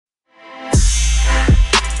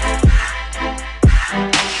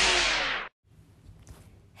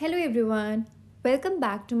everyone, welcome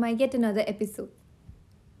back to my yet another episode.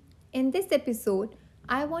 In this episode,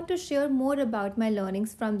 I want to share more about my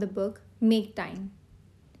learnings from the book Make Time.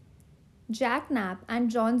 Jack Knapp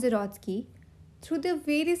and John Zirotsky, through their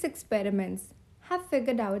various experiments, have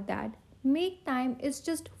figured out that make time is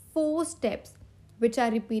just 4 steps which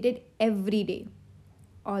are repeated every day.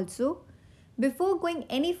 Also, before going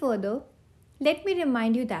any further, let me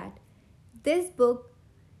remind you that this book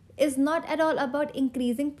is not at all about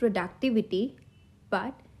increasing productivity,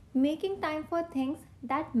 but making time for things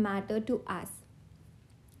that matter to us.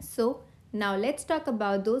 So, now let's talk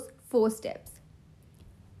about those 4 steps.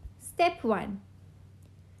 Step 1.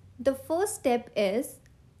 The first step is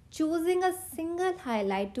choosing a single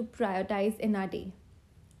highlight to prioritize in our day.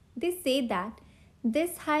 They say that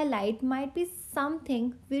this highlight might be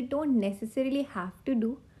something we don't necessarily have to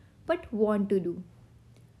do but want to do.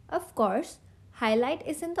 Of course, highlight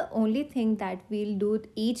isn't the only thing that we'll do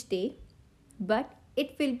each day, but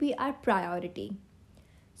it will be our priority.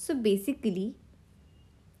 So basically,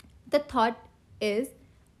 the thought is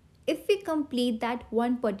if we complete that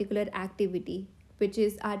one particular activity, which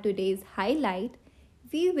is our today's highlight,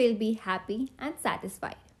 we will be happy and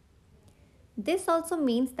satisfied. This also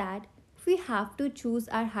means that we have to choose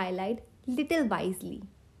our highlight little wisely.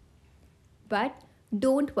 But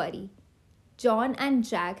don't worry, John and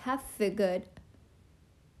Jack have figured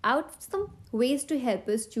out some ways to help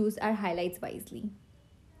us choose our highlights wisely.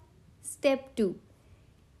 Step 2.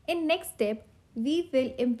 In next step, we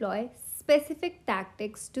will employ specific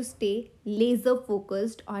tactics to stay laser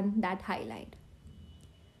focused on that highlight.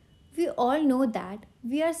 We all know that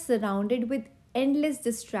we are surrounded with endless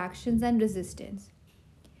distractions and resistance.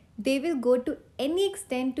 They will go to any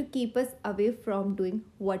extent to keep us away from doing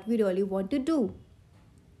what we really want to do.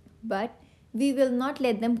 But we will not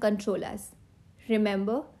let them control us.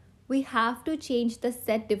 Remember, we have to change the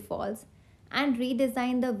set defaults and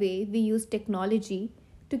redesign the way we use technology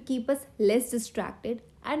to keep us less distracted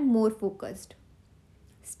and more focused.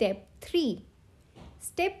 Step 3.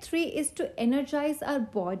 Step 3 is to energize our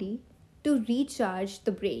body to recharge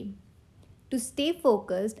the brain. To stay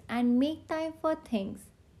focused and make time for things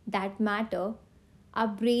that matter, our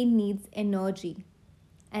brain needs energy.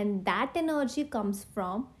 And that energy comes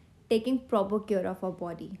from taking proper care of our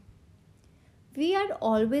body. We are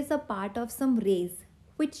always a part of some race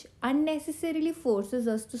which unnecessarily forces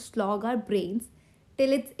us to slog our brains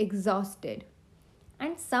till it's exhausted.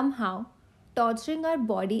 And somehow, torturing our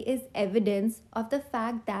body is evidence of the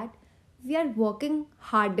fact that we are working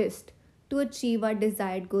hardest to achieve our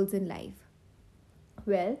desired goals in life.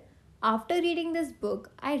 Well, after reading this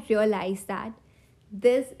book, I realized that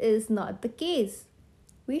this is not the case.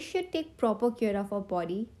 We should take proper care of our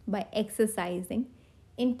body by exercising,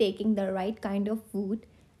 in taking the right kind of food,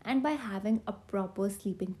 and by having a proper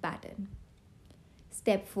sleeping pattern.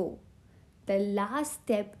 Step 4. The last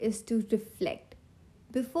step is to reflect.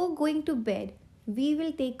 Before going to bed, we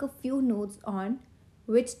will take a few notes on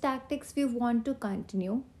which tactics we want to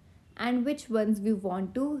continue and which ones we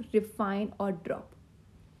want to refine or drop.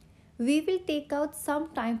 We will take out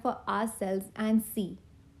some time for ourselves and see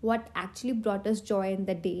what actually brought us joy in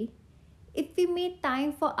the day if we made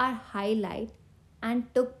time for our highlight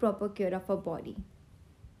and took proper care of our body.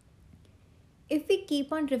 If we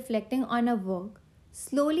keep on reflecting on our work,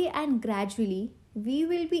 slowly and gradually, we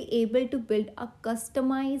will be able to build a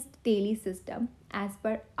customized daily system as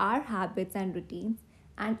per our habits and routines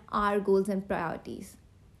and our goals and priorities.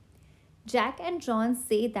 Jack and John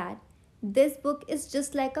say that this book is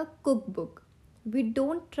just like a cookbook. We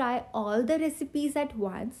don't try all the recipes at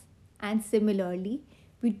once, and similarly,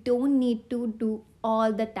 we don't need to do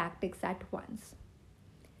all the tactics at once.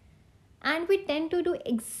 And we tend to do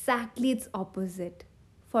exactly its opposite.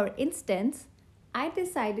 For instance, I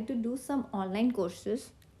decided to do some online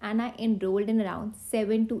courses and I enrolled in around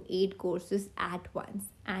 7 to 8 courses at once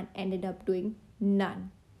and ended up doing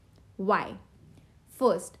none. Why?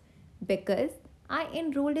 First, because I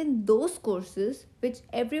enrolled in those courses which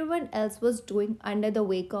everyone else was doing under the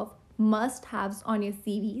wake of must haves on your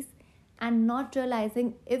CVs and not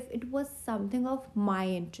realizing if it was something of my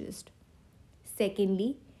interest.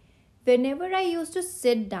 Secondly, whenever I used to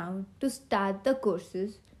sit down to start the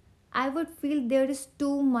courses, I would feel there is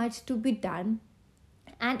too much to be done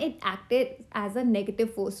and it acted as a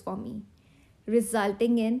negative force for me,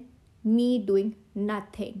 resulting in me doing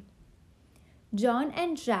nothing. John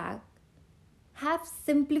and Jack have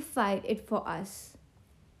simplified it for us.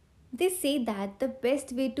 They say that the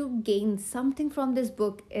best way to gain something from this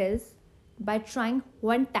book is by trying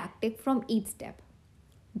one tactic from each step.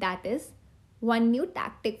 That is, one new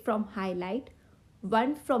tactic from highlight,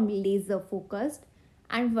 one from laser focused,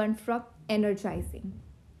 and one from energizing.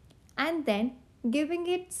 And then giving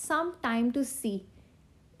it some time to see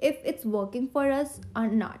if it's working for us or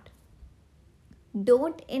not.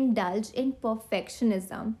 Don't indulge in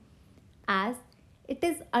perfectionism, as it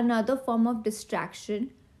is another form of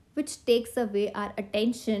distraction which takes away our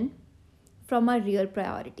attention from our real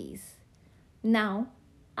priorities. Now,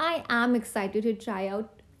 I am excited to try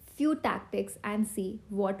out few tactics and see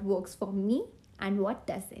what works for me and what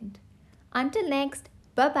doesn't. Until next,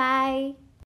 bye bye.